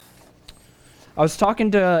I was talking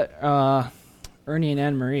to Ernie and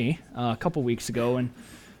Anne Marie a couple weeks ago, and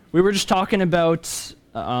we were just talking about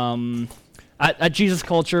at Jesus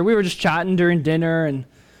Culture. We were just chatting during dinner,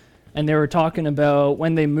 and they were talking about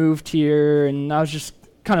when they moved here, and I was just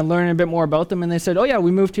kind of learning a bit more about them, and they said, "Oh yeah, we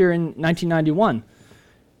moved here in 1991,"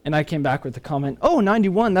 and I came back with the comment, "Oh,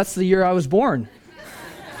 91, that's the year I was born."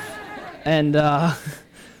 And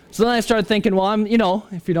so then I started thinking, well,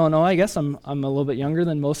 if you don't know, I guess I'm a little bit younger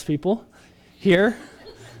than most people here.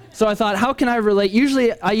 So I thought, how can I relate?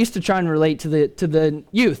 Usually I used to try and relate to the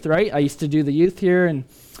youth, right? I used to do the youth here, and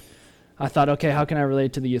I thought, okay, how can I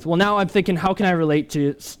relate to the youth? Well, now I'm thinking, how can I relate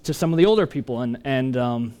to some of the older people?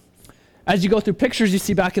 And as you go through pictures you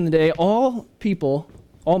see back in the day, all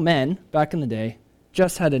men back in the day,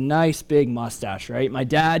 just had a nice big mustache, right? My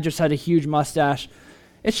dad just had a huge mustache.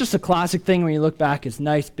 It's just a classic thing when you look back, is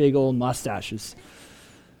nice big old mustaches.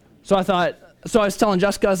 So I was telling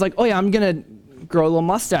Jessica, I was like, oh yeah, I'm going to grow a little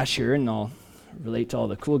mustache here, and I'll relate to all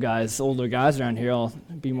the cool guys, older guys around here. I'll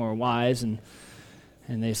be more wise. And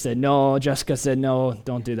they said, no. Jessica said, no,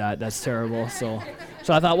 don't do that. That's terrible. So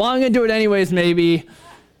I thought, well, I'm going to do it anyways, maybe.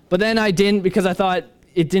 But then I didn't, because I thought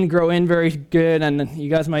it didn't grow in very good, and you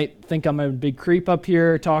guys might think I'm a big creep up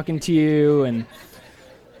here talking to you, and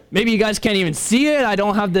maybe you guys can't even see it. I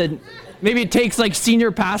don't have maybe it takes like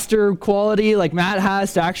senior pastor quality like Matt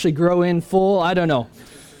has to actually grow in full. I don't know.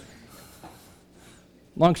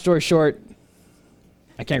 Long story short,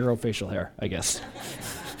 I can't grow facial hair, I guess.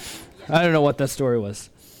 I don't know what that story was.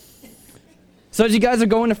 So as you guys are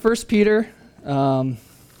going to 1 Peter, let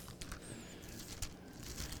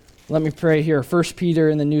me pray here. 1 Peter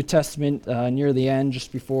in the New Testament, near the end,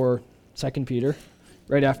 just before 2 Peter,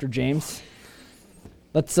 right after James.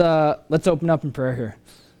 Let's open up in prayer here.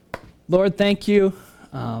 Lord, thank you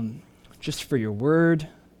just for your word.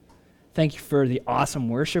 Thank you for the awesome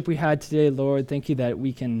worship we had today, Lord. Thank you that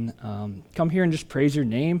we can come here and just praise your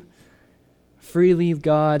name freely,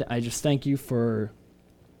 God. I just thank you for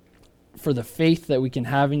the faith that we can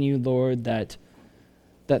have in you, Lord, that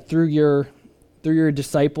through your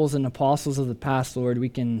disciples and apostles of the past, Lord, we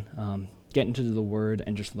can get into the word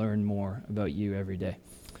and just learn more about you every day.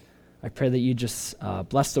 I pray that you just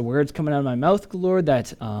bless the words coming out of my mouth, Lord,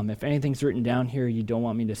 that if anything's written down here you don't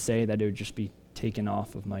want me to say, that it would just be taken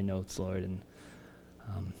off of my notes, Lord. And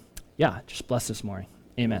just bless this morning.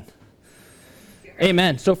 Amen.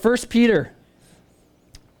 Amen. So 1 Peter.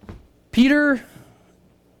 Peter,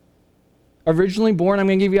 originally born, I'm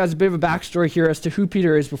going to give you guys a bit of a backstory here as to who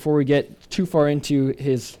Peter is before we get too far into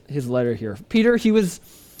his letter here. Peter, he was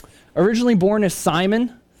originally born as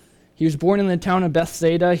Simon. He was born in the town of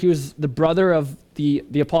Bethsaida. He was the brother of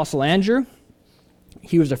the Apostle Andrew.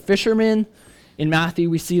 He was a fisherman. In Matthew,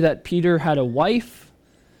 we see that Peter had a wife.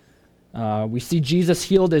 We see Jesus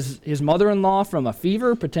healed his mother-in-law from a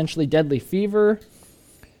fever, potentially deadly fever.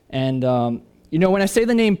 And, when I say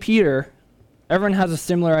the name Peter, everyone has a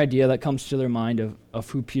similar idea that comes to their mind of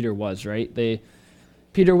who Peter was, right?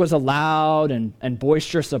 Peter was a loud and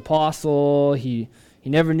boisterous apostle. He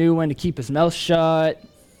never knew when to keep his mouth shut.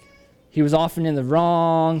 He was often in the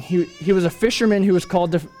wrong. He was a fisherman who was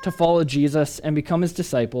called to follow Jesus and become his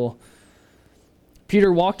disciple.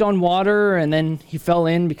 Peter walked on water, and then he fell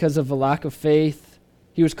in because of a lack of faith.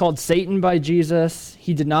 He was called Satan by Jesus.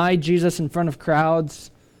 He denied Jesus in front of crowds.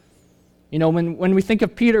 When we think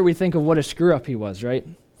of Peter, we think of what a screw-up he was, right?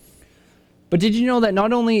 But did you know that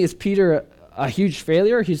not only is Peter a huge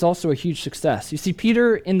failure, he's also a huge success? You see,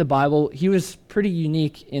 Peter in the Bible, he was pretty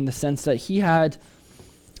unique in the sense that he had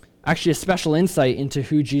actually a special insight into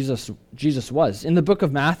who Jesus was. In the book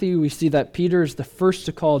of Matthew, we see that Peter is the first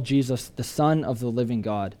to call Jesus the Son of the living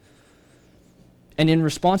God. And in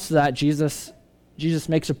response to that, Jesus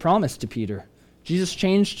makes a promise to Peter. Jesus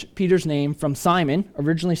changed Peter's name from Simon,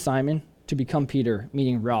 originally Simon, to become Peter,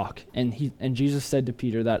 meaning rock. And Jesus said to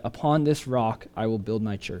Peter that upon this rock I will build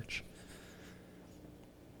my church.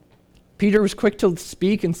 Peter was quick to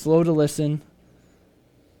speak and slow to listen.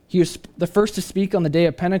 He was the first to speak on the day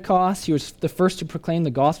of Pentecost. He was the first to proclaim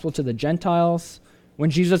the gospel to the Gentiles. When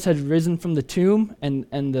Jesus had risen from the tomb and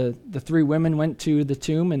the three women went to the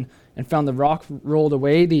tomb and found the rock rolled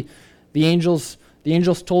away, the angels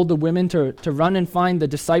told the women to run and find the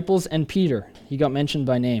disciples and Peter. He got mentioned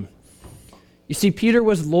by name. You see, Peter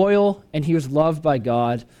was loyal and he was loved by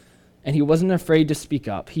God, and he wasn't afraid to speak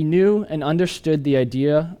up. He knew and understood the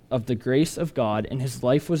idea of the grace of God, and his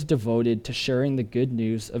life was devoted to sharing the good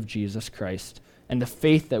news of Jesus Christ and the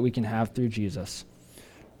faith that we can have through Jesus,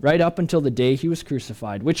 right up until the day he was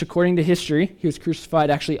crucified, which according to history, he was crucified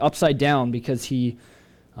actually upside down because he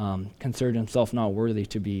considered himself not worthy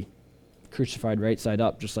to be crucified right side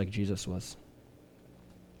up, just like Jesus was.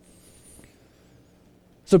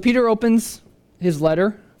 So Peter opens his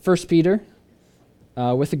letter, 1 Peter,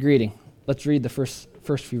 with a greeting. Let's read the first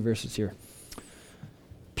few verses here.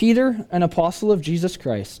 Peter, an apostle of Jesus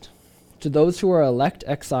Christ, to those who are elect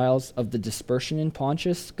exiles of the dispersion in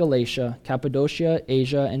Pontus, Galatia, Cappadocia,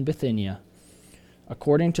 Asia, and Bithynia,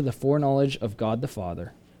 according to the foreknowledge of God the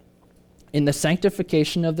Father, in the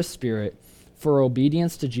sanctification of the Spirit, for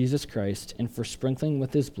obedience to Jesus Christ, and for sprinkling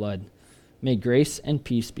with his blood, may grace and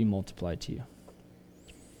peace be multiplied to you.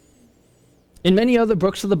 In many other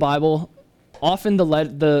books of the Bible, often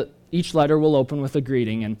each letter will open with a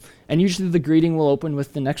greeting, and usually the greeting will open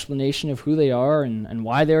with an explanation of who they are and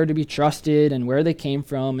why they are to be trusted and where they came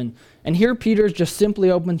from. And here Peter just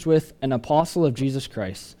simply opens with an apostle of Jesus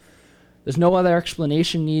Christ. There's no other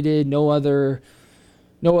explanation needed, no other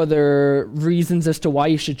reasons as to why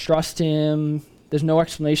you should trust him. There's no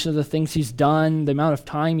explanation of the things he's done, the amount of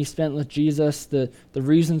time he spent with Jesus, the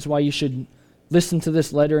reasons why you should listen to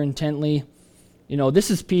this letter intently.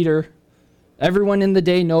 This is Peter. Everyone in the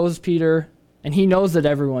day knows Peter, and he knows that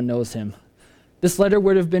everyone knows him. This letter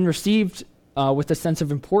would have been received with a sense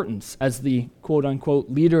of importance as the quote-unquote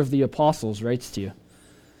leader of the apostles writes to you.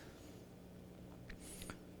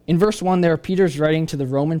 In verse 1 there, Peter's writing to the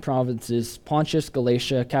Roman provinces, Pontus,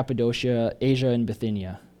 Galatia, Cappadocia, Asia, and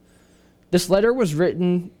Bithynia. This letter was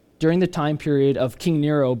written during the time period of King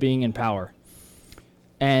Nero being in power.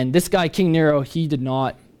 And this guy, King Nero, he did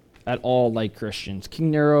not at all like Christians.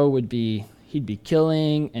 King Nero he'd be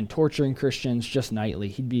killing and torturing Christians just nightly.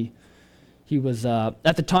 He was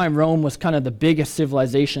at the time, Rome was kind of the biggest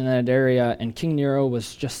civilization in that area, and King Nero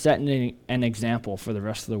was just setting an example for the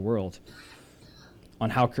rest of the world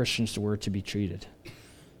on how Christians were to be treated.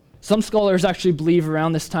 Some scholars actually believe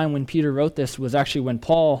around this time when Peter wrote this was actually when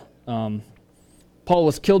Paul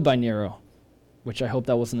was killed by Nero, which I hope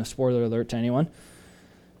that wasn't a spoiler alert to anyone.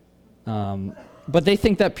 But they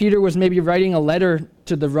think that Peter was maybe writing a letter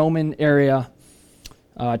to the Roman area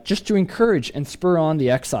just to encourage and spur on the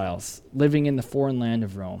exiles living in the foreign land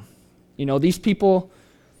of Rome. These people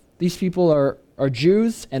are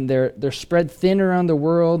Jews, and they're spread thin around the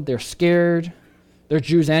world. They're scared. They're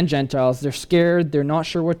Jews and Gentiles. They're scared. They're not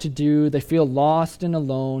sure what to do. They feel lost and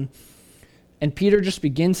alone. And Peter just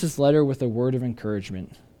begins his letter with a word of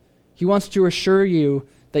encouragement. He wants to assure you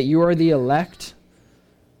that you are the elect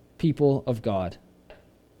people of God.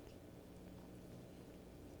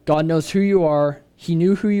 God knows who you are. He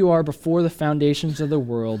knew who you are before the foundations of the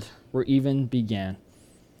world were even began.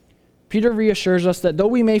 Peter reassures us that though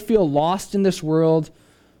we may feel lost in this world,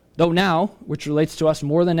 though now, which relates to us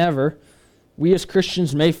more than ever, we as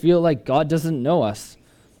Christians may feel like God doesn't know us,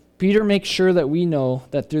 Peter makes sure that we know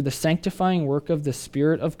that through the sanctifying work of the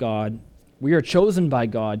Spirit of God, we are chosen by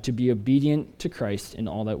God to be obedient to Christ in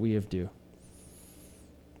all that we do.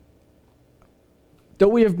 Though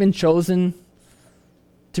we have been chosen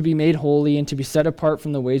to be made holy and to be set apart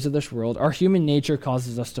from the ways of this world, our human nature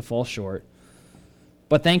causes us to fall short.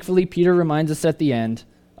 But thankfully, Peter reminds us at the end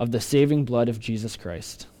of the saving blood of Jesus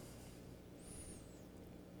Christ.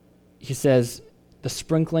 He says, the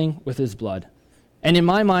sprinkling with his blood. And in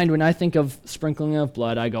my mind, when I think of sprinkling of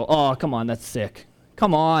blood, I go, oh, come on, that's sick.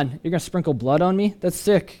 Come on, you're going to sprinkle blood on me? That's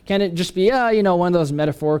sick. Can it just be, one of those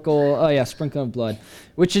metaphorical, sprinkling of blood?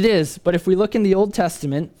 Which it is. But if we look in the Old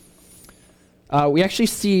Testament, we actually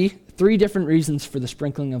see 3 different reasons for the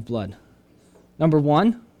sprinkling of blood. Number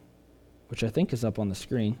 1, which I think is up on the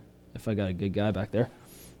screen, if I got a good guy back there.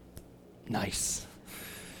 Nice.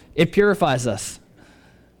 It purifies us.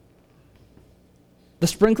 The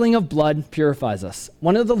sprinkling of blood purifies us.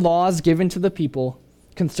 One of the laws given to the people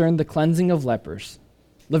concerned the cleansing of lepers.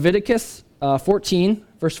 Leviticus 14,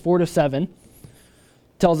 verse 4 to 7,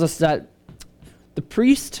 tells us that the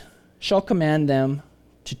priest shall command them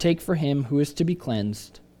to take for him who is to be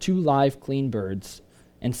cleansed 2 live clean birds,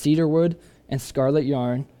 and cedar wood, and scarlet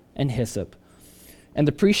yarn, and hyssop. And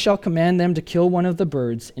the priest shall command them to kill one of the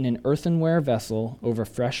birds in an earthenware vessel over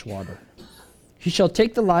fresh water. He shall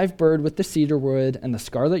take the live bird with the cedar wood and the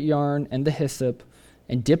scarlet yarn and the hyssop,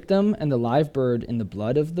 and dip them and the live bird in the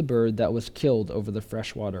blood of the bird that was killed over the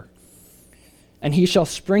fresh water. And he shall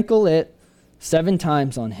sprinkle it 7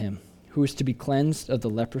 times on him, who is to be cleansed of the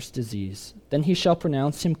leprous disease. Then he shall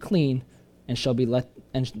pronounce him clean, and shall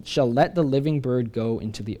let the living bird go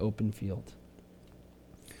into the open field.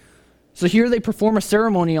 So here they perform a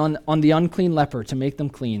ceremony on the unclean leper to make them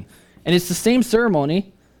clean. And it's the same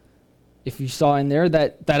ceremony, if you saw in there,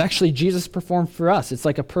 that actually Jesus performed for us. It's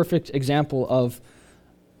like a perfect example of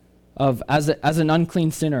as an unclean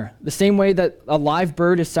sinner. The same way that a live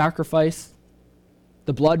bird is sacrificed,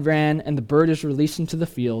 the blood ran, and the bird is released into the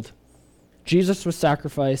field, Jesus was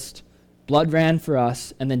sacrificed, Blood ran for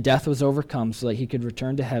us, and then death was overcome so that he could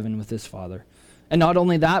return to heaven with his Father. And not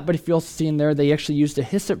only that, but if you also see in there, they actually used a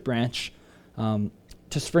hyssop branch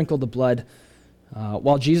to sprinkle the blood.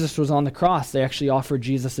 While Jesus was on the cross, they actually offered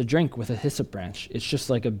Jesus a drink with a hyssop branch. It's just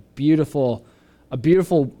like a beautiful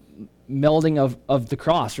melding of the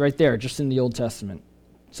cross right there, just in the Old Testament,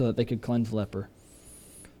 so that they could cleanse the leper.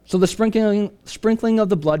 So the sprinkling of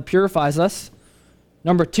the blood purifies us.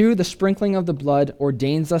 Number 2, the sprinkling of the blood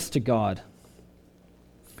ordains us to God.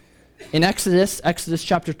 In Exodus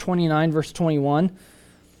chapter 29, verse 21,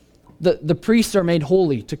 the priests are made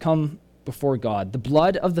holy to come before God. The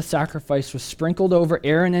blood of the sacrifice was sprinkled over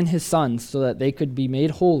Aaron and his sons so that they could be made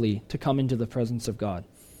holy to come into the presence of God.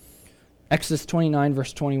 Exodus 29,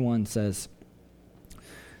 verse 21 says,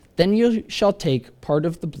 "Then you shall take part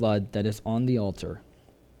of the blood that is on the altar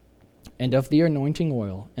and of the anointing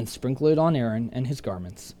oil and sprinkle it on Aaron and his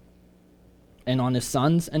garments, and on his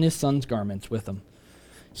sons and his sons' garments with him.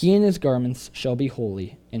 He and his garments shall be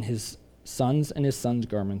holy, and his sons and his sons'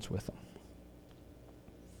 garments with him."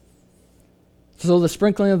 So the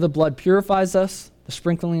sprinkling of the blood purifies us. The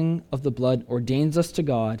sprinkling of the blood ordains us to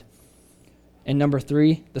God. And number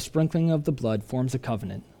 3, the sprinkling of the blood forms a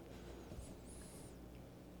covenant.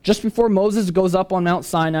 Just before Moses goes up on Mount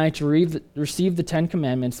Sinai to receive the 10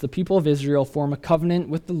 Commandments, the people of Israel form a covenant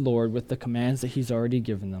with the Lord with the commands that he's already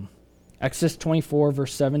given them. Exodus 24,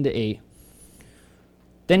 verse 7 to 8.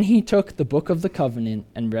 "Then he took the book of the covenant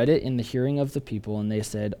and read it in the hearing of the people, and they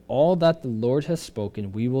said, 'All that the Lord has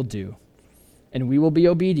spoken we will do, and we will be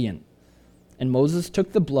obedient.' And Moses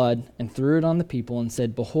took the blood and threw it on the people and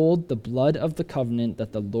said, 'Behold, the blood of the covenant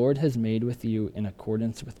that the Lord has made with you in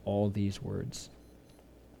accordance with all these words.'"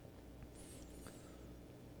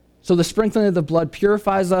 So the sprinkling of the blood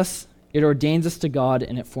purifies us, it ordains us to God,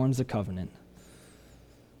 and it forms a covenant.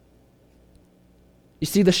 You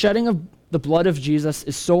see, the shedding of the blood of Jesus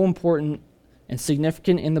is so important and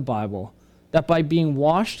significant in the Bible that by being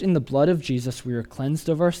washed in the blood of Jesus, we are cleansed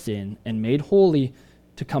of our sin and made holy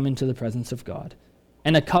to come into the presence of God.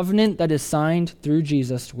 And a covenant that is signed through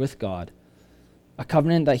Jesus with God, a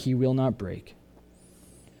covenant that he will not break.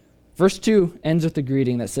 Verse 2 ends with a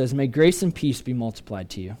greeting that says, "May grace and peace be multiplied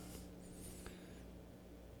to you."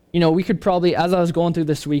 You know, we could probably, as I was going through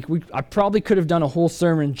this week, I probably could have done a whole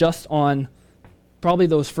sermon just on probably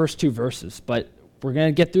those first 2 verses, but we're going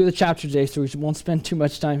to get through the chapter today, so we won't spend too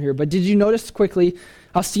much time here. But did you notice quickly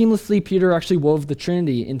how seamlessly Peter actually wove the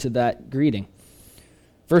Trinity into that greeting?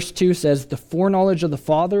 Verse 2 says, "The foreknowledge of the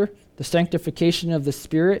Father, the sanctification of the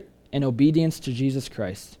Spirit, and obedience to Jesus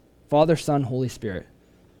Christ." Father, Son, Holy Spirit.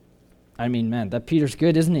 I mean, man, that Peter's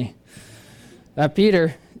good, isn't he? That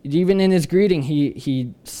Peter, even in his greeting,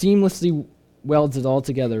 he seamlessly welds it all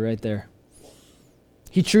together right there.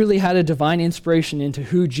 He truly had a divine inspiration into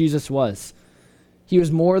who Jesus was.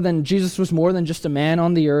 Jesus was more than just a man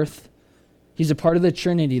on the earth. He's a part of the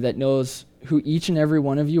Trinity that knows who each and every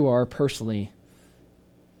one of you are personally,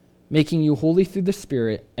 making you holy through the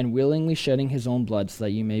Spirit and willingly shedding his own blood so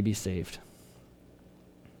that you may be saved.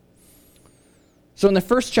 So in the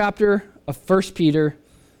first chapter of 1 Peter,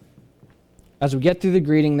 as we get through the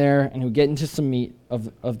greeting there and we get into some meat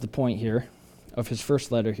of the point here, of his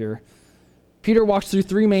first letter here, Peter walks through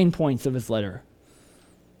 3 main points of his letter.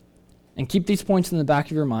 And keep these points in the back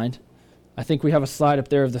of your mind. I think we have a slide up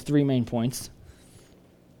there of the 3 main points.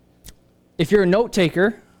 If you're a note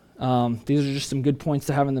taker, these are just some good points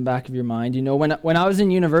to have in the back of your mind. You know, when I was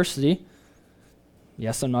in university,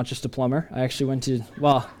 yes, I'm not just a plumber. I actually went to,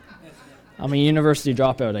 I'm a university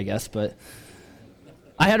dropout, I guess, but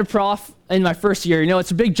I had a prof in my first year. You know,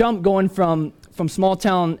 it's a big jump going from small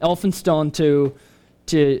town Elphinstone to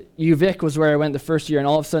UVic was where I went the first year, and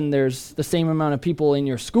all of a sudden there's the same amount of people in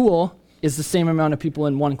your school is the same amount of people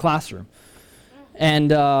in one classroom.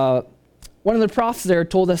 And one of the profs there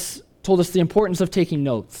told us the importance of taking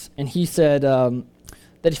notes. And he said that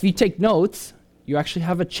if you take notes, you actually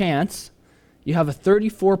have a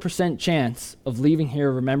 34% chance of leaving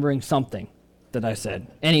here remembering something that I said,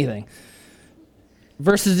 anything.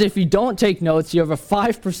 Versus if you don't take notes, you have a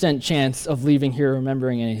 5% chance of leaving here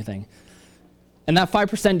remembering anything. And that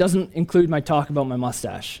 5% doesn't include my talk about my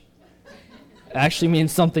mustache. It actually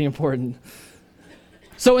means something important.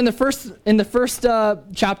 So in the first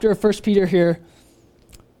chapter of 1 Peter here,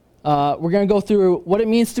 we're going to go through what it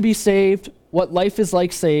means to be saved, what life is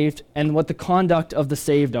like saved, and what the conduct of the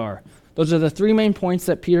saved are. Those are the 3 main points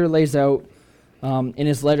that Peter lays out in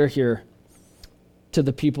his letter here to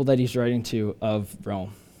the people that he's writing to of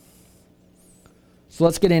Rome. So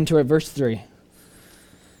let's get into it. Verse 3.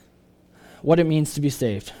 What it means to be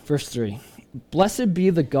saved. Verse 3. "Blessed be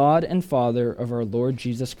the God and Father of our Lord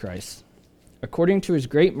Jesus Christ. According to his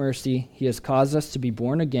great mercy, he has caused us to be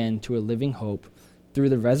born again to a living hope through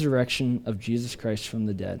the resurrection of Jesus Christ from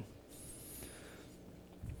the dead.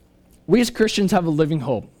 We as Christians have a living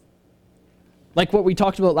hope. Like what we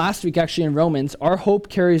talked about last week actually in Romans, our hope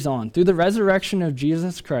carries on. Through the resurrection of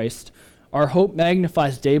Jesus Christ, our hope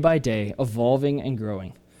magnifies day by day, evolving and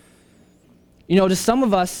growing. You know, to some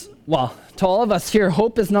of us, well, to all of us here,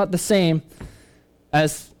 hope is not the same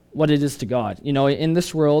as what it is to God. You know, in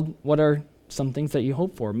this world, what are some things that you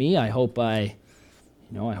hope for? Me, I hope I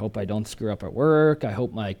don't screw up at work. I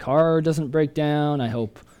hope my car doesn't break down. I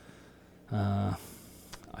hope the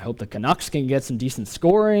Canucks can get some decent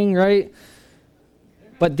scoring, right?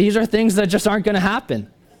 But these are things that just aren't going to happen.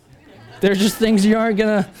 They're just things you aren't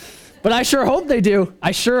going to, but I sure hope they do.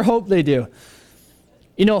 I sure hope they do.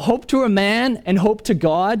 You know, hope to a man and hope to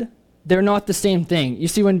God, they're not the same thing. You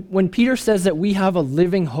see, when Peter says that we have a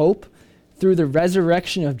living hope through the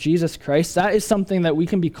resurrection of Jesus Christ, that is something that we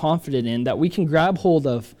can be confident in, that we can grab hold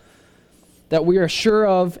of, that we are sure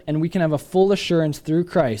of, and we can have a full assurance through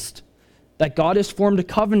Christ that God has formed a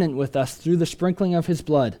covenant with us through the sprinkling of his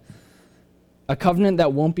blood, a covenant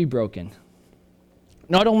that won't be broken.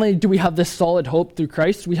 Not only do we have this solid hope through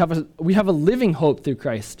Christ, we have a living hope through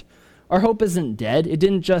Christ. Our hope isn't dead. It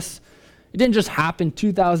didn't just happen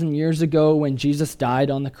 2,000 years ago when Jesus died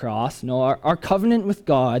on the cross. No, our covenant with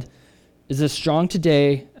God is as strong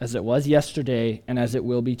today as it was yesterday and as it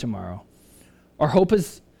will be tomorrow. Our hope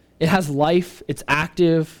it has life, it's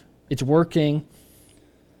active, it's working.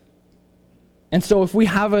 And so if we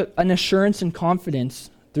have an assurance and confidence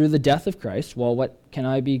through the death of Christ, well, what can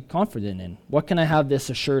I be confident in? What can I have this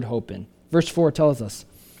assured hope in? Verse 4 tells us,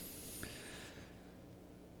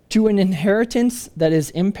 to an inheritance that is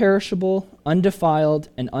imperishable, undefiled,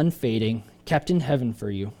 and unfading, kept in heaven for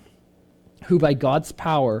you, who by God's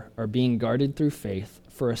power are being guarded through faith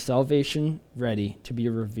for a salvation ready to be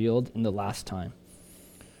revealed in the last time.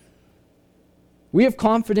 We have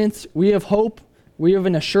confidence, we have hope, we have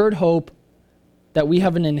an assured hope that we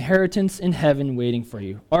have an inheritance in heaven waiting for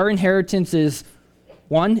you. Our inheritance is,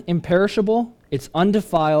 one, imperishable, it's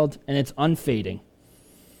undefiled, and it's unfading.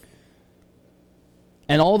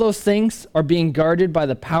 And all those things are being guarded by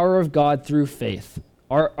the power of God through faith.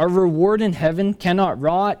 Our reward in heaven cannot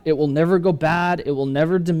rot, it will never go bad, it will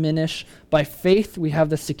never diminish. By faith, we have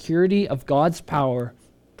the security of God's power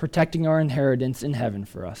protecting our inheritance in heaven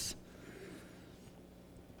for us.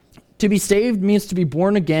 To be saved means to be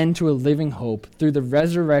born again to a living hope through the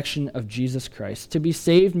resurrection of Jesus Christ. To be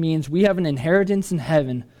saved means we have an inheritance in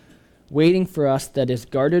heaven waiting for us that is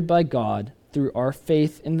guarded by God through our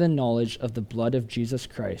faith in the knowledge of the blood of Jesus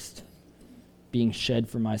Christ being shed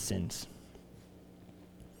for my sins.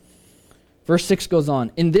 Verse 6 goes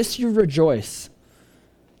on, in this you rejoice,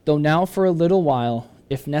 though now for a little while,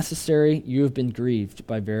 if necessary, you have been grieved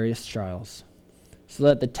by various trials, so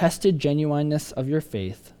that the tested genuineness of your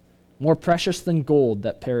faith, more precious than gold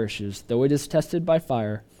that perishes, though it is tested by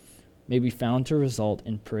fire, may be found to result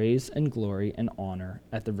in praise and glory and honor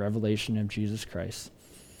at the revelation of Jesus Christ.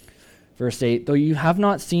 Verse 8, though you have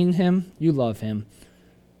not seen him, you love him.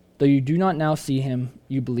 Though you do not now see him,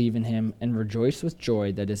 you believe in him and rejoice with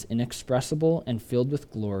joy that is inexpressible and filled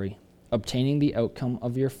with glory, obtaining the outcome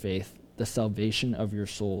of your faith, the salvation of your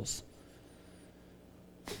souls.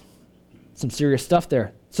 Some serious stuff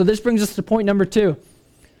there. So this brings us to point number 2.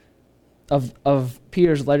 Of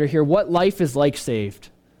Peter's letter here, what life is like saved.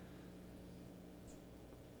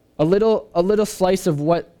 A little slice of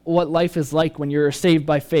what life is like when you're saved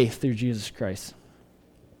by faith through Jesus Christ.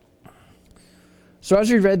 So as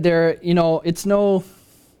we read there, you know, it's no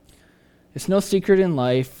secret in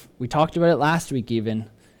life. We talked about it last week even,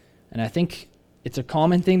 and I think it's a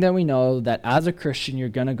common thing that we know that as a Christian you're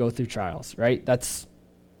going to go through trials, right?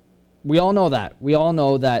 We all know that. We all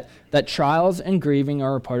know that trials and grieving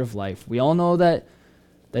are a part of life. We all know that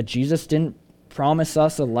Jesus didn't promise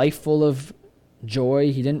us a life full of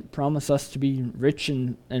joy. He didn't promise us to be rich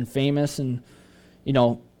and famous. And, you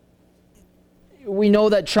know, we know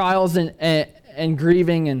that trials and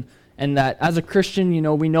grieving and that as a Christian, you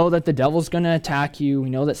know, we know that the devil's going to attack you. We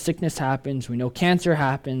know that sickness happens. We know cancer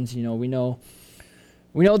happens. You know, we know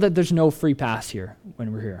that there's no free pass here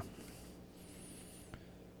when we're here.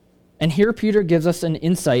 And here Peter gives us an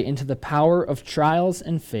insight into the power of trials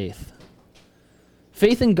and faith.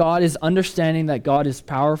 Faith in God is understanding that God is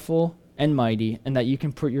powerful and mighty and that you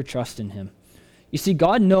can put your trust in him. You see,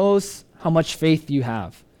 God knows how much faith you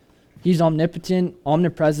have. He's omnipotent,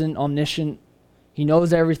 omnipresent, omniscient. He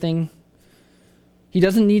knows everything. He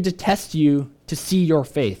doesn't need to test you to see your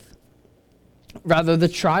faith. Rather, the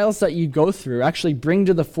trials that you go through actually bring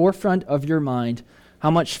to the forefront of your mind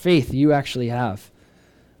how much faith you actually have.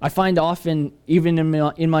 I find often, even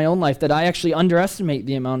in my own life, that I actually underestimate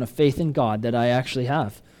the amount of faith in God that I actually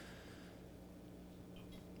have.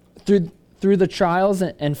 Through the trials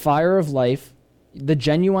and fire of life, the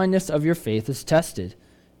genuineness of your faith is tested,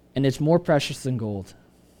 and it's more precious than gold.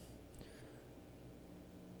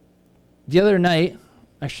 The other night,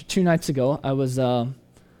 actually 2 nights ago, I was on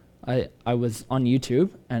YouTube,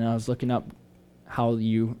 and I was looking up how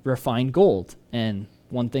you refine gold, and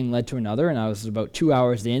one thing led to another, and I was about 2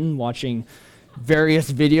 hours in watching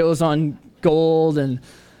various videos on gold and,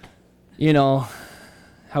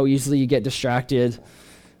 how easily you get distracted.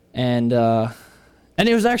 And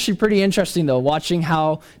it was actually pretty interesting, though, watching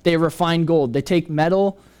how they refine gold. They take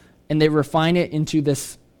metal and they refine it into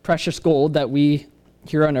this precious gold that we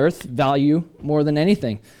here on earth value more than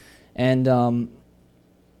anything. And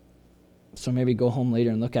so maybe go home later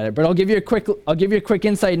and look at it. But I'll give you a quick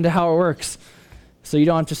insight into how it works, so you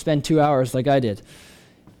don't have to spend 2 hours like I did.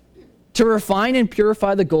 To refine and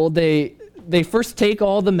purify the gold, they first take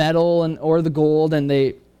all the metal or the gold, and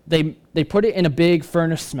they put it in a big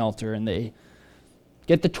furnace smelter, and they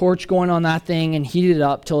get the torch going on that thing and heat it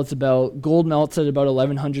up till gold melts at about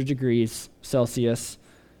 1100 degrees Celsius,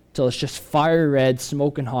 till it's just fire red,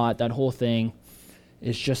 smoking hot. That whole thing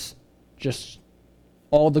is just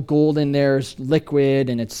all the gold in there is liquid,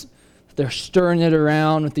 and they're stirring it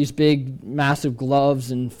around with these big, massive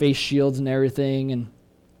gloves and face shields and everything, and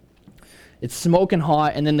it's smoking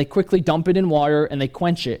hot, and then they quickly dump it in water, and they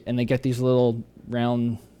quench it, and they get these little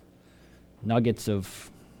round nuggets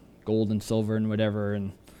of gold and silver and whatever,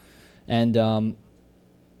 and I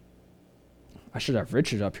should have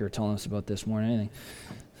Richard up here telling us about this more than anything.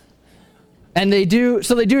 And they do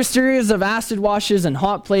a series of acid washes and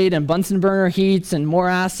hot plate and Bunsen burner heats and more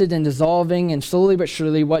acid and dissolving, and slowly but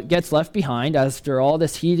surely what gets left behind after all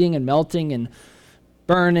this heating and melting and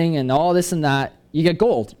burning and all this and that, you get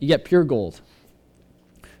gold. You get pure gold.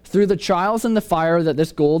 Through the trials and the fire that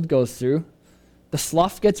this gold goes through, the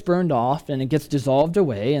slough gets burned off and it gets dissolved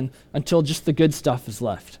away until just the good stuff is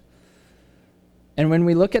left. And when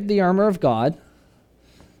we look at the armor of God,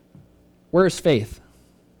 where is faith?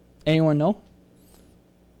 Anyone know?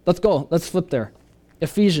 Let's go. Let's flip there.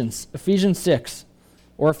 Ephesians 6.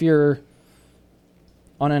 Or if you're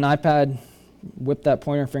on an iPad, whip that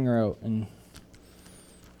pointer finger out and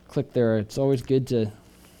click there. It's always good to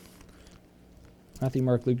Matthew,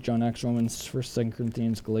 Mark, Luke, John, Acts, Romans, 1st, 2nd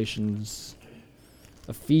Corinthians, Galatians,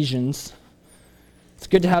 Ephesians. It's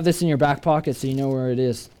good to have this in your back pocket so you know where it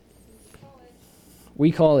is.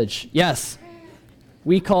 We College. Yes.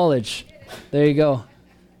 We College. There you go.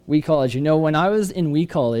 We College. When I was in We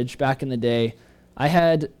College back in the day, I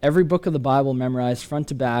had every book of the Bible memorized front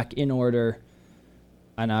to back in order,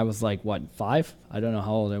 and I was like, 5? I don't know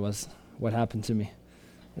how old I was. What happened to me?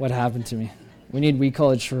 We need We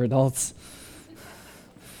College for adults.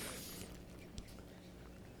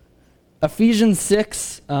 Ephesians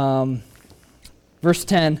 6, verse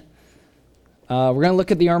 10. We're going to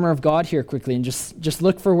look at the armor of God here quickly and just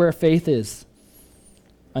look for where faith is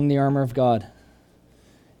on the armor of God.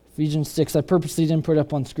 Ephesians 6, I purposely didn't put it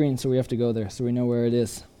up on screen, so we have to go there so we know where it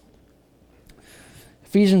is.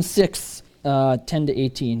 Ephesians 6, 10 to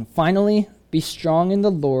 18. Finally, be strong in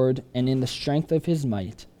the Lord and in the strength of his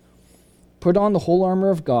might. Put on the whole armor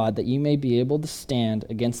of God that you may be able to stand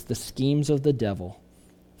against the schemes of the devil.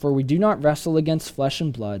 For we do not wrestle against flesh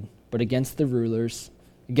and blood, but against the rulers,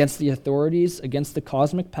 against the authorities, against the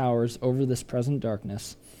cosmic powers over this present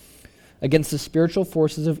darkness, against the spiritual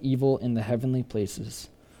forces of evil in the heavenly places.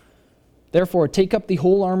 Therefore, take up the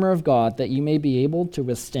whole armor of God, that you may be able to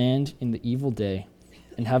withstand in the evil day,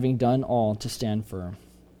 and having done all, to stand firm.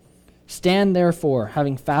 Stand therefore,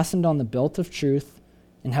 having fastened on the belt of truth,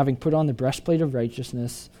 and having put on the breastplate of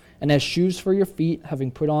righteousness, and as shoes for your feet,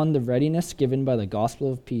 having put on the readiness given by the gospel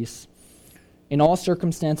of peace. In all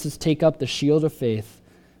circumstances, take up the shield of faith,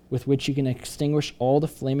 with which you can extinguish all the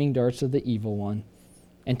flaming darts of the evil one,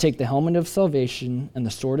 and take the helmet of salvation and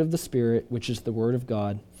the sword of the Spirit, which is the word of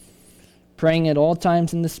God, praying at all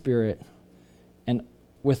times in the Spirit, and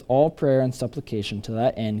with all prayer and supplication. To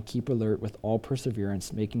that end, keep alert with all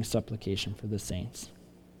perseverance, making supplication for the saints.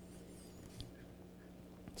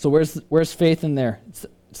 So where's faith in there?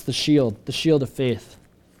 It's the shield of faith.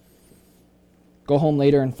 Go home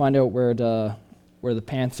later and find out where the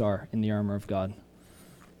pants are in the armor of God.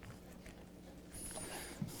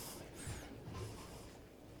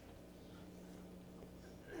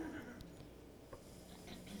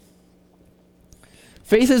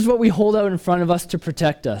 Faith is what we hold out in front of us to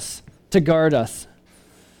protect us, to guard us.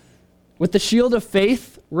 With the shield of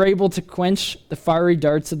faith, we're able to quench the fiery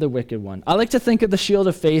darts of the wicked one. I like to think of the shield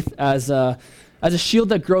of faith as a shield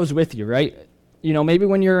that grows with you, right? You know, maybe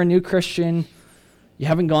when you're a new Christian, you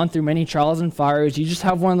haven't gone through many trials and fires, you just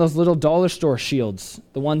have one of those little dollar store shields,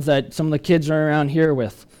 the ones that some of the kids are around here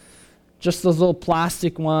with. Just those little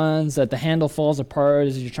plastic ones that the handle falls apart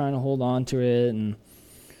as you're trying to hold on to it.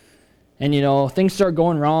 And you know, things start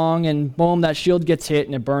going wrong, and boom, that shield gets hit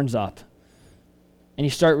and it burns up. And you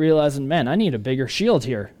start realizing, man, I need a bigger shield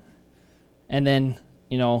here. And then,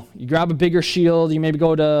 you know, you grab a bigger shield, you maybe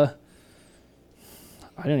go to,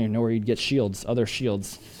 I don't even know where you'd get shields, other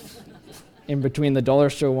shields, in between the dollar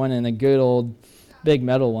store one and the good old big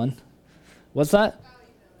metal one. What's that?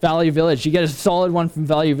 Value Village. You get a solid one from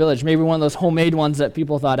Value Village. Maybe one of those homemade ones that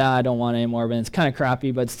people thought, I don't want anymore, but it's kind of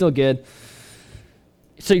crappy, but it's still good.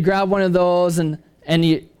 So you grab one of those, and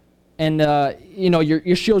you know,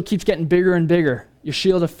 your shield keeps getting bigger and bigger. Your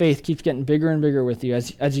shield of faith keeps getting bigger and bigger with you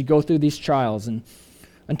as you go through these trials, and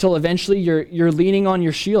until eventually you're leaning on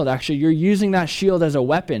your shield. Actually, you're using that shield as a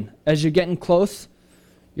weapon. As you're getting close,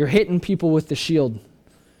 you're hitting people with the shield.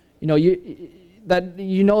 You know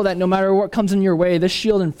that no matter what comes in your way, this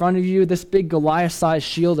shield in front of you, this big Goliath-sized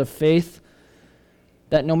shield of faith,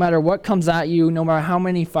 that no matter what comes at you, no matter how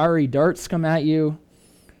many fiery darts come at you,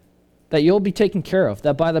 that you'll be taken care of,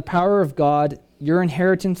 that by the power of God, your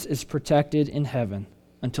inheritance is protected in heaven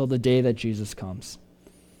until the day that Jesus comes.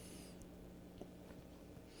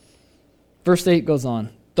 Verse 8 goes on,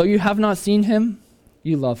 though you have not seen him,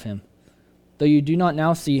 you love him. Though you do not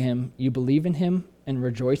now see him, you believe in him and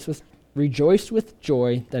rejoice with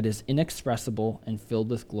joy that is inexpressible and filled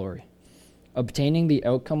with glory, obtaining the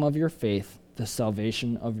outcome of your faith, the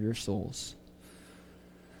salvation of your souls.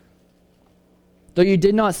 Though you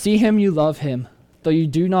did not see him, you love him. Though you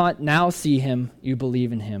do not now see him, you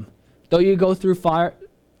believe in him. Though you go through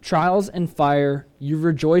trials and fire, you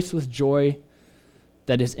rejoice with joy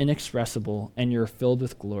that is inexpressible, and you're filled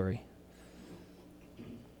with glory.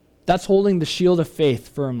 That's holding the shield of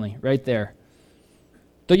faith firmly, right there.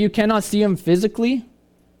 Though you cannot see him physically,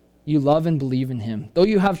 you love and believe in him. Though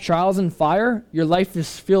you have trials and fire, your life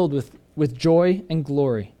is filled with joy and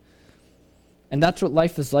glory. And that's what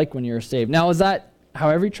life is like when you're saved. Now, is that how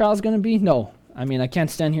every trial is going to be? No. I mean, I can't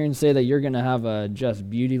stand here and say that you're going to have a just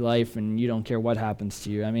beauty life and you don't care what happens to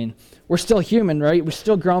you. I mean, we're still human, right? We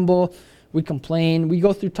still grumble, we complain, we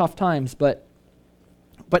go through tough times. But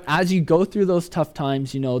as you go through those tough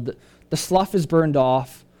times, you know, the slough is burned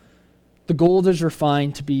off, the gold is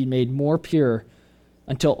refined to be made more pure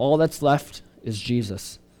until all that's left is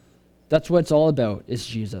Jesus. That's what it's all about, is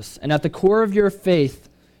Jesus. And at the core of your faith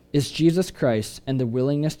is Jesus Christ and the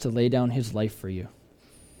willingness to lay down his life for you.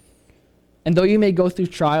 And though you may go through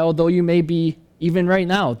trial, though you may be, even right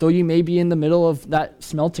now, though you may be in the middle of that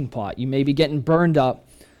smelting pot, you may be getting burned up,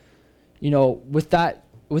 you know, with that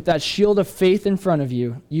shield of faith in front of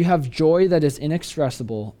you, you have joy that is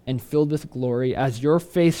inexpressible and filled with glory as your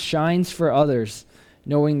faith shines for others,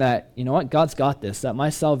 knowing that, you know what, God's got this, that my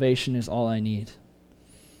salvation is all I need.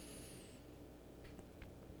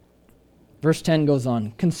 Verse 10 goes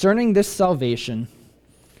on, concerning this salvation,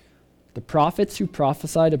 the prophets who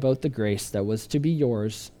prophesied about the grace that was to be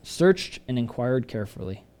yours searched and inquired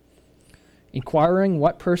carefully, inquiring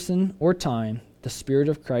what person or time the Spirit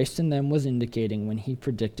of Christ in them was indicating when he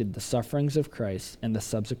predicted the sufferings of Christ and the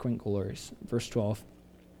subsequent glories. Verse 12,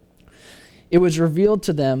 it was revealed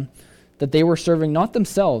to them that they were serving not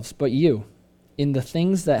themselves but you, in the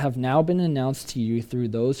things that have now been announced to you through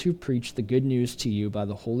those who preach the good news to you by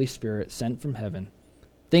the Holy Spirit sent from heaven,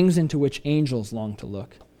 things into which angels long to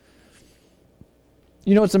look.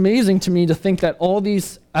 You know, it's amazing to me to think that all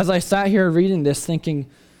these, as I sat here reading this, thinking,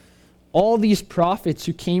 all these prophets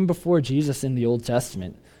who came before Jesus in the Old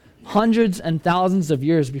Testament, hundreds and thousands of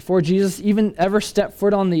years before Jesus even ever stepped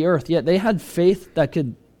foot on the earth, yet they had faith that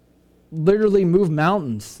could literally move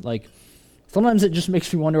mountains. Like, sometimes it just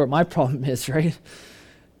makes me wonder what my problem is, right?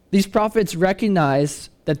 These prophets recognized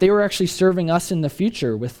that they were actually serving us in the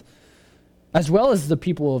future with, as well as the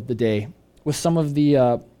people of the day, with some of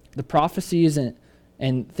the prophecies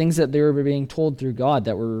and things that they were being told through God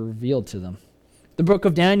that were revealed to them. The book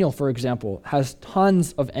of Daniel, for example, has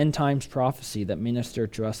tons of end times prophecy that minister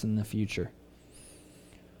to us in the future.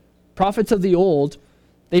 Prophets of the old,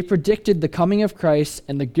 they predicted the coming of Christ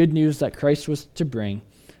and the good news that Christ was to bring,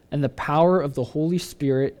 and the power of the Holy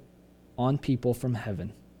Spirit on people from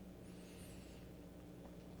heaven.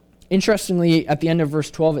 Interestingly, at the end of verse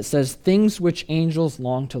 12, it says, things which angels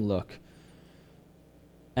long to look.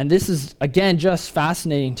 And this is, again, just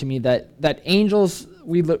fascinating to me that angels,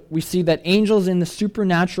 we see that angels in the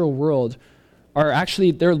supernatural world are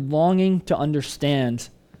actually, they're longing to understand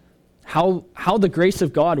how the grace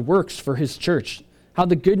of God works for his church, how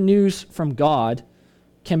the good news from God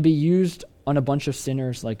can be used on a bunch of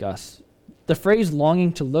sinners like us. The phrase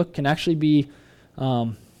longing to look can actually be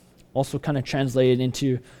also kind of translated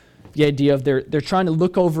into the idea of they're trying to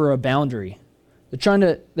look over a boundary. They're trying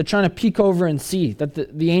to peek over and see that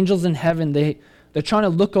the angels in heaven, they're trying to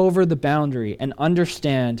look over the boundary and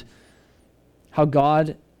understand how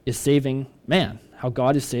God is saving man, how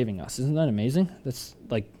God is saving us. Isn't that amazing? That's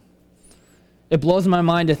like, it blows my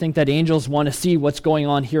mind to think that angels want to see what's going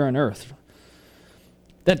on here on earth.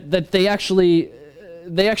 That they actually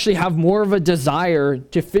have more of a desire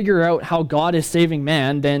to figure out how God is saving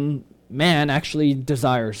man than man actually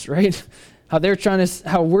desires, right? How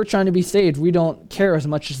we're trying to be saved, we don't care as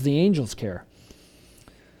much as the angels care.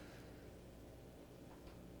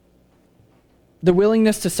 The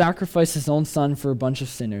willingness to sacrifice his own son for a bunch of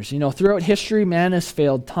sinners. Throughout history, man has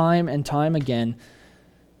failed time and time again.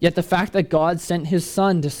 Yet the fact that God sent his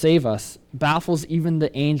son to save us baffles even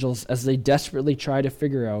the angels as they desperately try to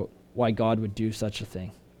figure out why God would do such a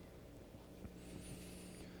thing.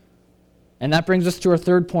 And that brings us to our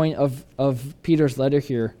third point of Peter's letter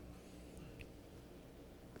here.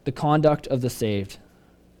 The conduct of the saved.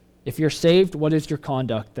 If you're saved, what is your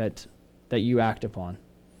conduct that you act upon?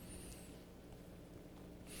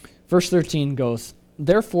 Verse 13 goes,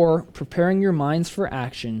 "Therefore, preparing your minds for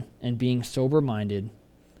action and being sober-minded,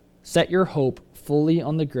 set your hope fully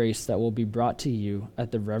on the grace that will be brought to you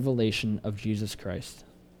at the revelation of Jesus Christ."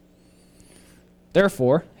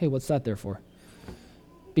 Therefore, hey, what's that therefore?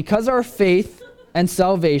 Because our faith and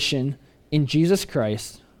salvation in Jesus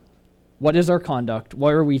Christ, what is our conduct?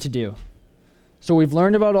 What are we to do? So we've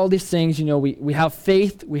learned about all these things. We have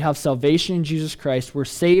faith, we have salvation in Jesus Christ. We're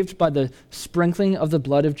saved by the sprinkling of the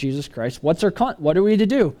blood of Jesus Christ. What are we to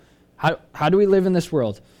do? How do we live in this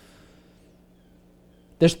world?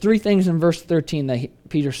 There's three things in verse 13 that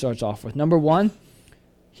Peter starts off with. Number one,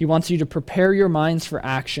 he wants you to prepare your minds for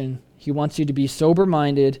action. He wants you to be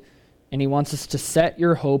sober-minded, and he wants us to set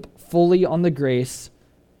your hope fully on the grace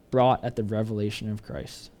brought at the revelation of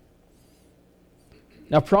Christ.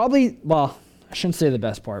 Now I shouldn't say the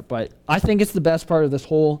best part, but I think it's the best part of this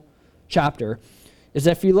whole chapter, is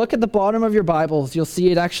that if you look at the bottom of your Bibles, you'll see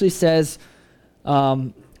it actually says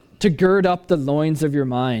to gird up the loins of your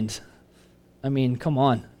mind. I mean, come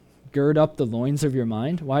on. Gird up the loins of your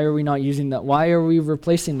mind? Why are we not using that? Why are we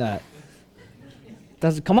replacing that?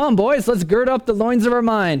 Come on, boys, let's gird up the loins of our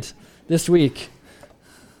mind this week.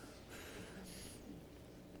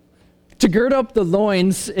 To gird up the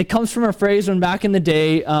loins, it comes from a phrase when back in the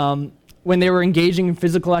day, when they were engaging in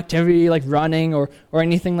physical activity like running or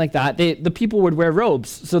anything like that, the people would wear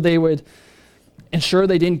robes. So they would ensure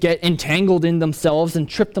they didn't get entangled in themselves and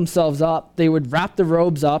trip themselves up. They would wrap the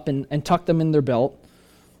robes up and tuck them in their belt.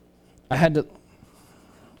 I'll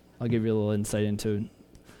give you a little insight into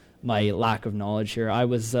my lack of knowledge here.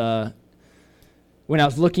 When I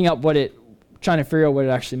was looking up trying to figure out what it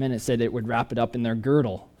actually meant, it said it would wrap it up in their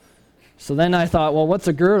girdle. So then I thought, well, what's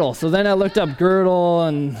a girdle? So then I looked up girdle,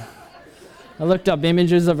 and I looked up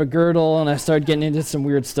images of a girdle, and I started getting into some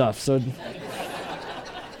weird stuff. So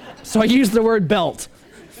I used the word belt.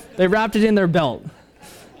 They wrapped it in their belt.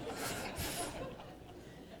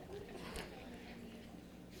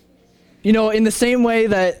 In the same way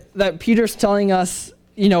that Peter's telling us,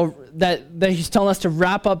 that he's telling us to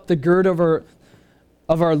wrap up the gird of our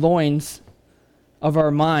loins, of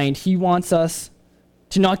our mind, he wants us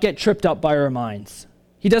to not get tripped up by our minds.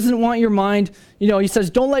 He doesn't want your mind, he says,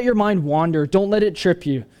 don't let your mind wander. Don't let it trip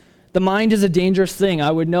you. The mind is a dangerous thing.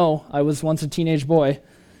 I would know. I was once a teenage boy.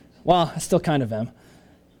 Well, I still kind of am.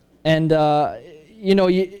 And,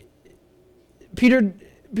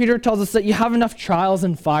 Peter tells us that you have enough trials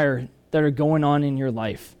and fire that are going on in your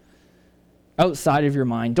life outside of your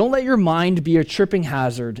mind. Don't let your mind be a tripping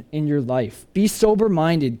hazard in your life. Be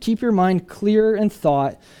sober-minded. Keep your mind clear in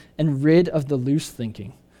thought and rid of the loose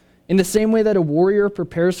thinking. In the same way that a warrior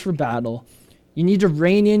prepares for battle, you need to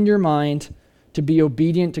rein in your mind to be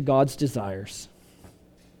obedient to God's desires.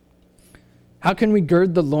 How can we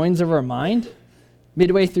gird the loins of our mind?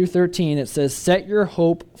 Midway through 13, it says, set your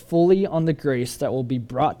hope fully on the grace that will be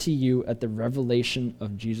brought to you at the revelation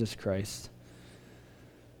of Jesus Christ.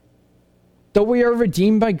 Though we are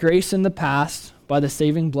redeemed by grace in the past, by the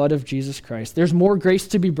saving blood of Jesus Christ, there's more grace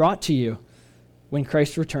to be brought to you when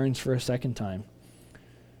Christ returns for a second time.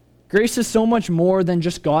 Grace is so much more than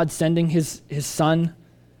just God sending his Son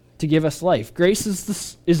to give us life. Grace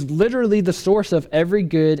is literally the source of every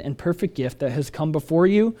good and perfect gift that has come before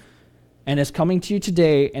you and is coming to you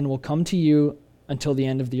today and will come to you until the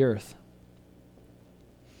end of the earth.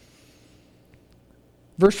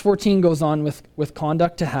 Verse 14 goes on with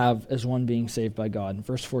conduct to have as one being saved by God.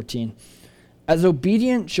 Verse 14, as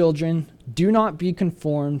obedient children, do not be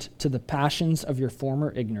conformed to the passions of your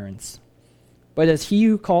former ignorance, but as he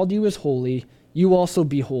who called you is holy, you also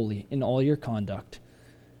be holy in all your conduct.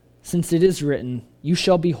 Since it is written, you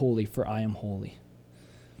shall be holy, for I am holy.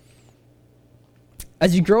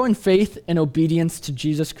 As you grow in faith and obedience to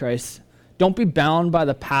Jesus Christ, don't be bound by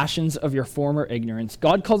the passions of your former ignorance.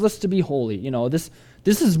 God calls us to be holy.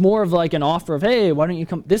 This is more of like an offer of, hey, why don't you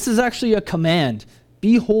come? This is actually a command.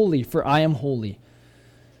 Be holy, for I am holy.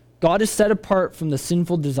 God is set apart from the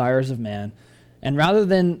sinful desires of man. And rather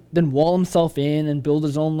than wall himself in and build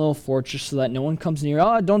his own little fortress so that no one comes near,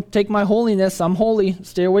 don't take my holiness, I'm holy,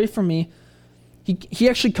 stay away from me. He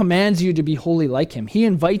actually commands you to be holy like him. He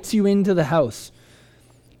invites you into the house.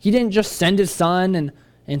 He didn't just send his son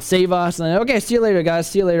and save us and then, okay, see you later, guys.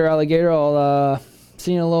 See you later, alligator. I'll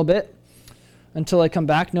see you in a little bit until I come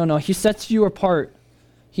back. No, he sets you apart.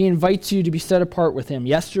 He invites you to be set apart with him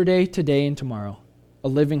yesterday, today, and tomorrow. A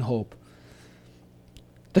living hope.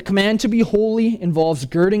 The command to be holy involves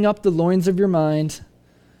girding up the loins of your mind.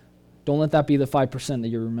 Don't let that be the 5% that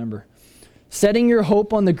you remember. Setting your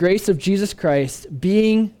hope on the grace of Jesus Christ,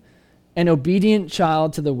 being an obedient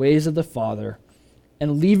child to the ways of the Father,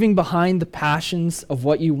 and leaving behind the passions of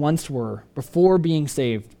what you once were before being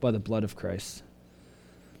saved by the blood of Christ.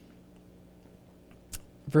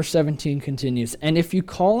 Verse 17 continues, and if you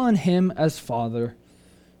call on him as Father,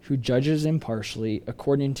 who judges impartially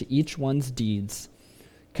according to each one's deeds,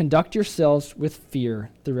 conduct yourselves with fear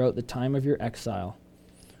throughout the time of your exile,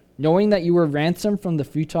 knowing that you were ransomed from the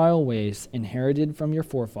futile ways inherited from your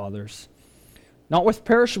forefathers, not with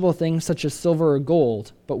perishable things such as silver or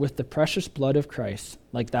gold, but with the precious blood of Christ,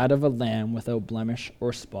 like that of a lamb without blemish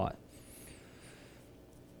or spot.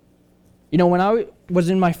 When I was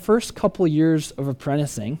in my first couple years of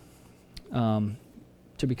apprenticing to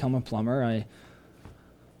become a plumber,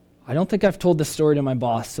 I don't think I've told this story to my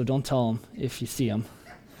boss, so don't tell him if you see him.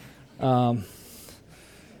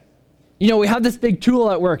 We have this big tool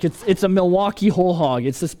at work. It's a Milwaukee hole hog.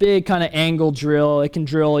 It's this big kind of angle drill. It can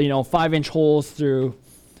drill, 5-inch holes through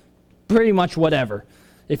pretty much whatever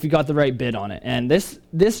if you got the right bit on it. And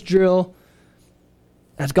this drill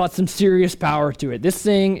has got some serious power to it. This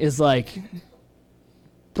thing is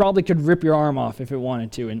probably could rip your arm off if it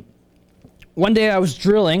wanted to. And one day I was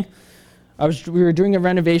drilling. We were doing a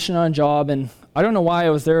renovation on a job, and I don't know why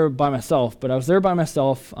I was there by myself, but I was there by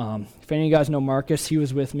myself. If any of you guys know Marcus, he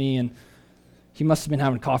was with me, and he must have been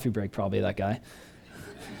having a coffee break, probably, that guy.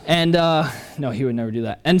 And no, he would never do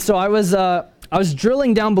that. And so I was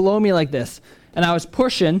drilling down below me like this, and I was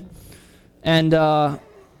pushing, and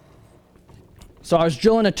so I was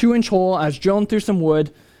drilling a 2-inch hole. I was drilling through some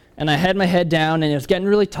wood, and I had my head down, and it was getting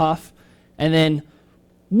really tough. And then,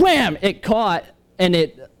 wham! It caught,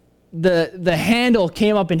 and the handle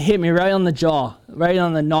came up and hit me right on the jaw, right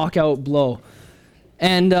on the knockout blow.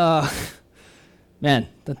 And man,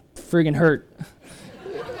 that friggin' hurt.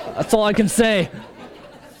 That's all I can say.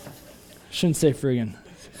 Shouldn't say friggin'.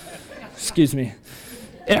 Excuse me.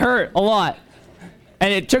 It hurt a lot.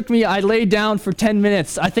 And it took me, I laid down for 10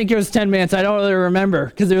 minutes. I think it was 10 minutes. I don't really remember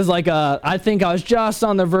because it was I think I was just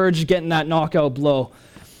on the verge of getting that knockout blow.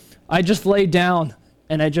 I just laid down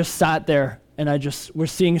and I just sat there and I just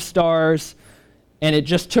was seeing stars. And it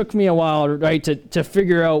just took me a while, right, to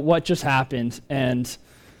figure out what just happened. And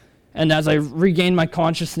as I regained my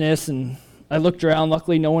consciousness and I looked around,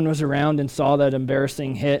 luckily no one was around and saw that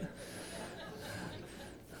embarrassing hit.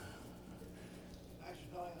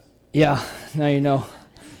 Yeah, now you know.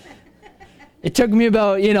 It took me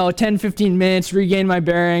about, 10, 15 minutes, regain my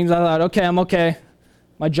bearings. I thought, okay, I'm okay.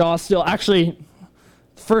 My jaw's still, actually,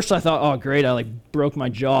 first I thought, oh, great, I broke my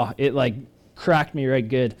jaw. It cracked me right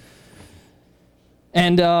good.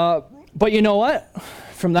 And, but you know what?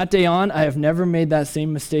 From that day on, I have never made that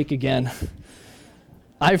same mistake again.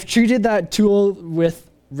 I've treated that tool with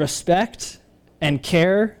respect and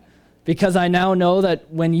care because I now know that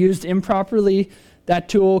when used improperly, that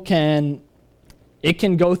tool can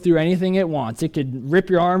go through anything it wants. It could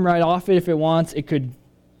rip your arm right off it if it wants. It could,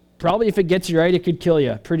 probably if it gets you right, it could kill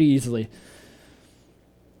you pretty easily.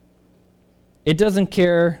 It doesn't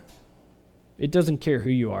care who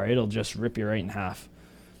you are. It'll just rip you right in half.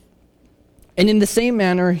 And in the same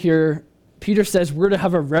manner here, Peter says we're to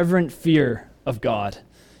have a reverent fear of God.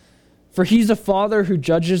 For he's a father who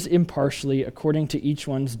judges impartially according to each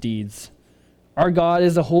one's deeds. Our God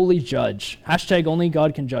is a holy judge. # only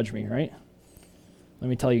God can judge me, right? Let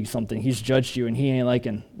me tell you something. He's judged you and he ain't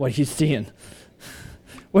liking what he's seeing.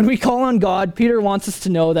 When we call on God, Peter wants us to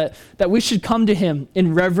know that we should come to him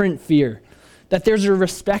in reverent fear. that there's a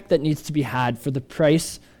respect that needs to be had for the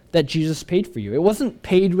price that Jesus paid for you. It wasn't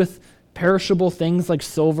paid with perishable things like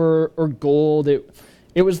silver or gold.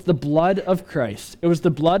 It was the blood of Christ. It was the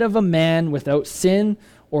blood of a man without sin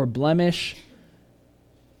or blemish.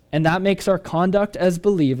 And that makes our conduct as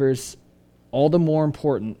believers all the more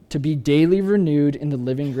important, to be daily renewed in the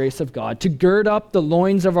living grace of God, to gird up the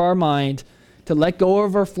loins of our mind, to let go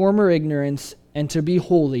of our former ignorance, and to be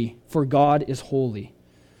holy, for God is holy.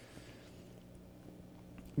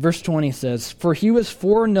 Verse 20 says, "For he was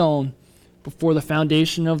foreknown before the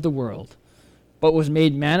foundation of the world, but was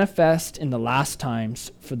made manifest in the last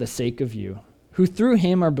times for the sake of you, who through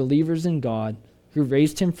him are believers in God, who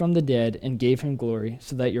raised him from the dead and gave him glory,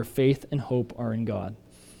 so that your faith and hope are in God."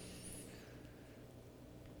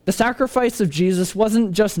 The sacrifice of Jesus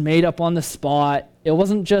wasn't just made up on the spot. It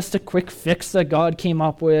wasn't just a quick fix that God came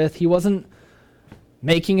up with. He wasn't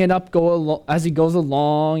making it up as he goes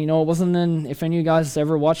along. It wasn't if any of you guys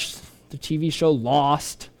ever watched the TV show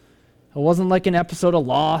Lost, it wasn't like an episode of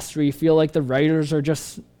Lost where you feel like the writers are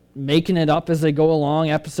just making it up as they go along,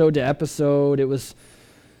 episode to episode. It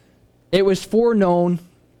was foreknown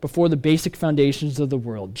before the basic foundations of the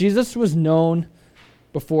world. Jesus was known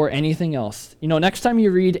before anything else. Next time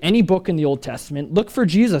you read any book in the Old Testament, look for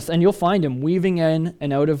Jesus and you'll find him weaving in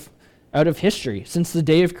and out of history since the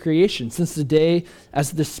day of creation, since the day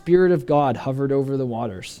as the Spirit of God hovered over the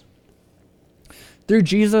waters. Through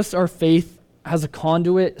Jesus, our faith has a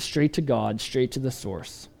conduit straight to God, straight to the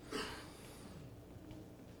source.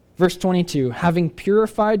 Verse 22, "Having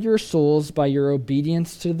purified your souls by your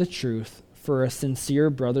obedience to the truth for a sincere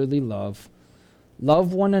brotherly love,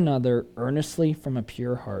 love one another earnestly from a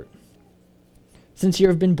pure heart. Since you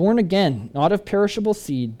have been born again, not of perishable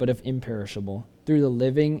seed, but of imperishable, through the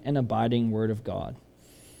living and abiding word of God."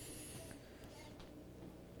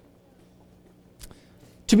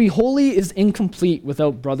 To be holy is incomplete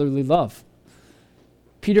without brotherly love.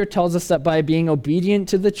 Peter tells us that by being obedient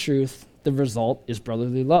to the truth, the result is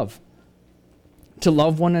brotherly love. To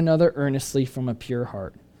love one another earnestly from a pure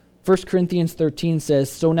heart. 1 Corinthians 13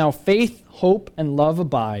 says, "So now faith, hope, and love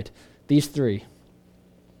abide, these three.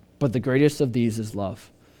 But the greatest of these is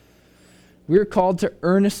love." We are called to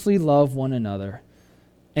earnestly love one another.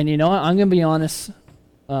 And you know what? I'm going to be honest.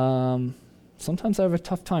 Sometimes I have a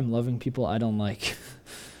tough time loving people I don't like.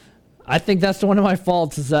 I think that's one of my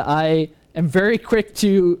faults, is that I am very quick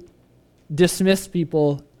to dismiss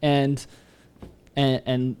people and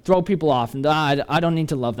throw people off. And I don't need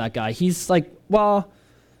to love that guy. He's like, well,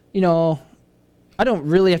 I don't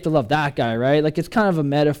really have to love that guy, right? Like, it's kind of a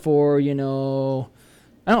metaphor,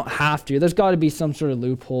 I don't have to. There's got to be some sort of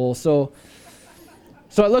loophole. So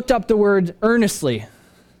I looked up the word earnestly,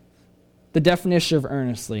 the definition of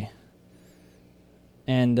earnestly.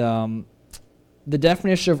 And the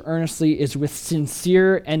definition of earnestly is with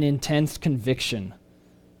sincere and intense conviction.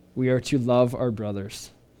 We are to love our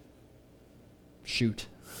brothers. Shoot.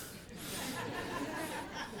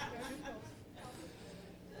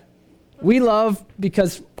 We love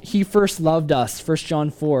because he first loved us. 1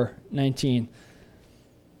 John 4:19.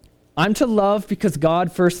 I'm to love because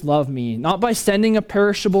God first loved me, not by sending a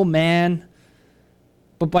perishable man,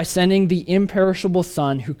 but by sending the imperishable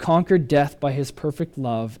Son who conquered death by his perfect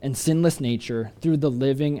love and sinless nature through the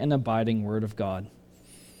living and abiding Word of God.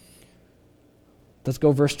 Let's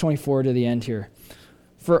go verse 24 to the end here.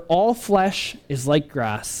 "For all flesh is like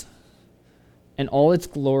grass, and all its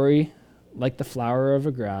glory like the flower of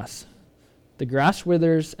a grass. The grass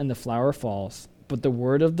withers and the flower falls, but the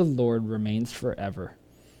word of the Lord remains forever.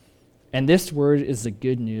 And this word is the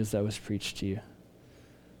good news that was preached to you."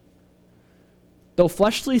 Though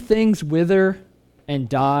fleshly things wither and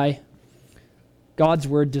die, God's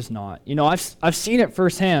word does not. I've seen it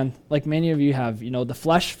firsthand, like many of you have. The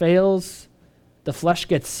flesh fails, the flesh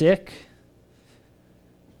gets sick,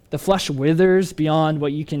 the flesh withers beyond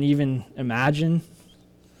what you can even imagine.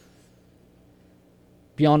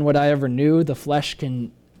 Beyond what I ever knew, the flesh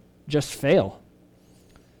can just fail.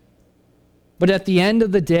 But at the end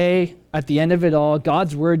of the day, at the end of it all,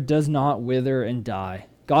 God's word does not wither and die.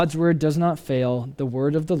 God's word does not fail. The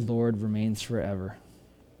word of the Lord remains forever.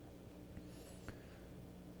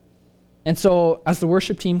 And so, as the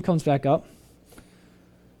worship team comes back up,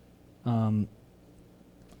 I'm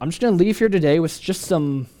just going to leave here today with just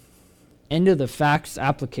some end of the facts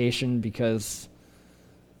application, because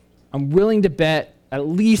I'm willing to bet at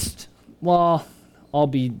least, well, I'll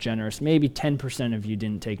be generous, maybe 10% of you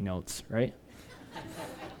didn't take notes, right?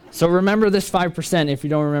 So remember this 5% if you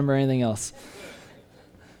don't remember anything else.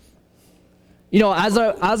 As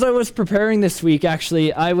I was preparing this week,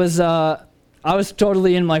 actually, I was I was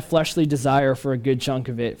totally in my fleshly desire for a good chunk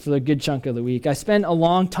of it, for a good chunk of the week. I spent a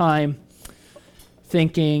long time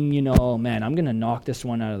thinking, man, I'm going to knock this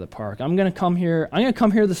one out of the park. I'm going to come here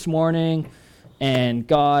this morning, and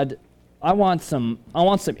God, I want some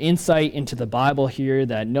insight into the Bible here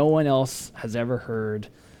that no one else has ever heard.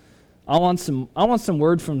 I want some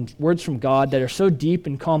words from God that are so deep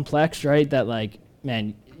and complex, right? That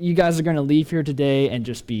man, you guys are going to leave here today and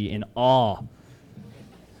just be in awe.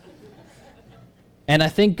 And I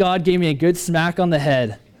think God gave me a good smack on the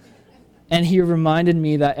head. And he reminded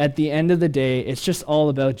me that at the end of the day, it's just all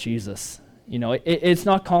about Jesus. It's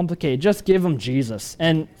not complicated. Just give him Jesus.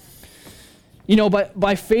 And,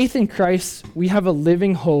 by faith in Christ, we have a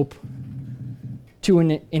living hope to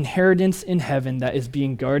an inheritance in heaven that is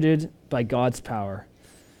being guarded by God's power.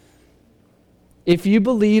 If you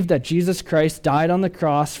believe that Jesus Christ died on the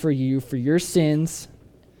cross for you, for your sins,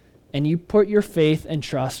 and you put your faith and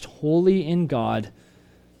trust wholly in God,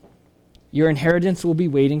 your inheritance will be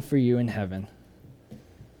waiting for you in heaven.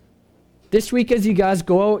 This week, as you guys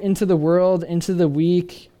go out into the world, into the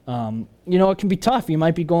week, it can be tough. You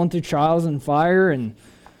might be going through trials and fire,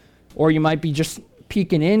 or you might be just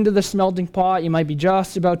peeking into the smelting pot. You might be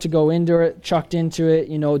just about to go into it, chucked into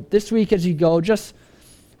it. This week, as you go, just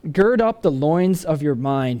gird up the loins of your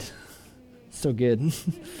mind. So good.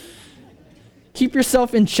 Keep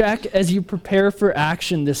yourself in check as you prepare for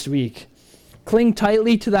action this week. Cling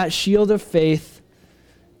tightly to that shield of faith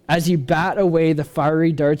as you bat away the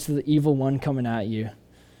fiery darts of the evil one coming at you.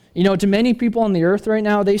 To many people on the earth right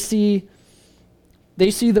now, they see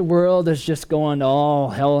the world as just going to all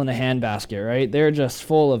hell in a handbasket, right? They're just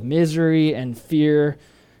full of misery and fear,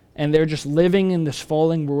 and they're just living in this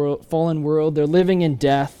fallen world. They're living in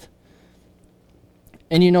death.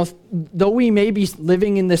 And though we may be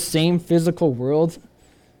living in the same physical world,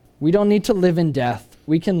 we don't need to live in death.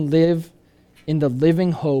 We can live in the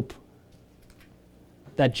living hope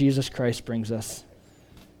that Jesus Christ brings us.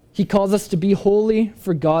 He calls us to be holy,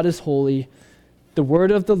 for God is holy. The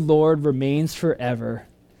word of the Lord remains forever,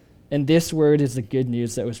 and this word is the good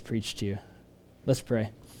news that was preached to you. Let's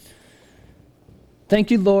pray.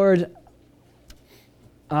 Thank you, Lord,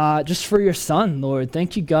 just for your Son, Lord.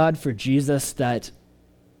 Thank you, God, for Jesus, that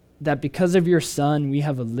because of your Son, we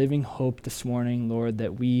have a living hope this morning, Lord,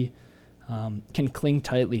 that we can cling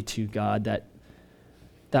tightly to, God,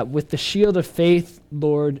 that with the shield of faith,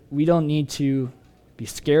 Lord, we don't need to be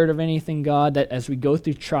scared of anything, God, that as we go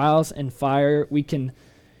through trials and fire, we can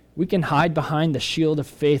hide behind the shield of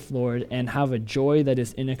faith, Lord, and have a joy that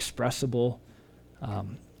is inexpressible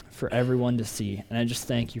for everyone to see. And I just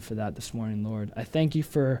thank you for that this morning, Lord. I thank you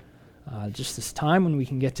for just this time when we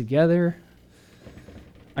can get together.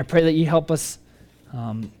 I pray that you help us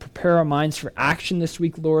prepare our minds for action this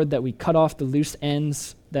week, Lord, that we cut off the loose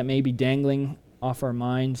ends that may be dangling off our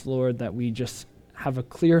minds, Lord, that we just have a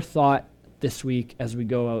clear thought this week as we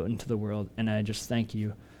go out into the world. And I just thank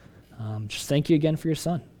you. Just thank you again for your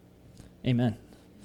Son. Amen.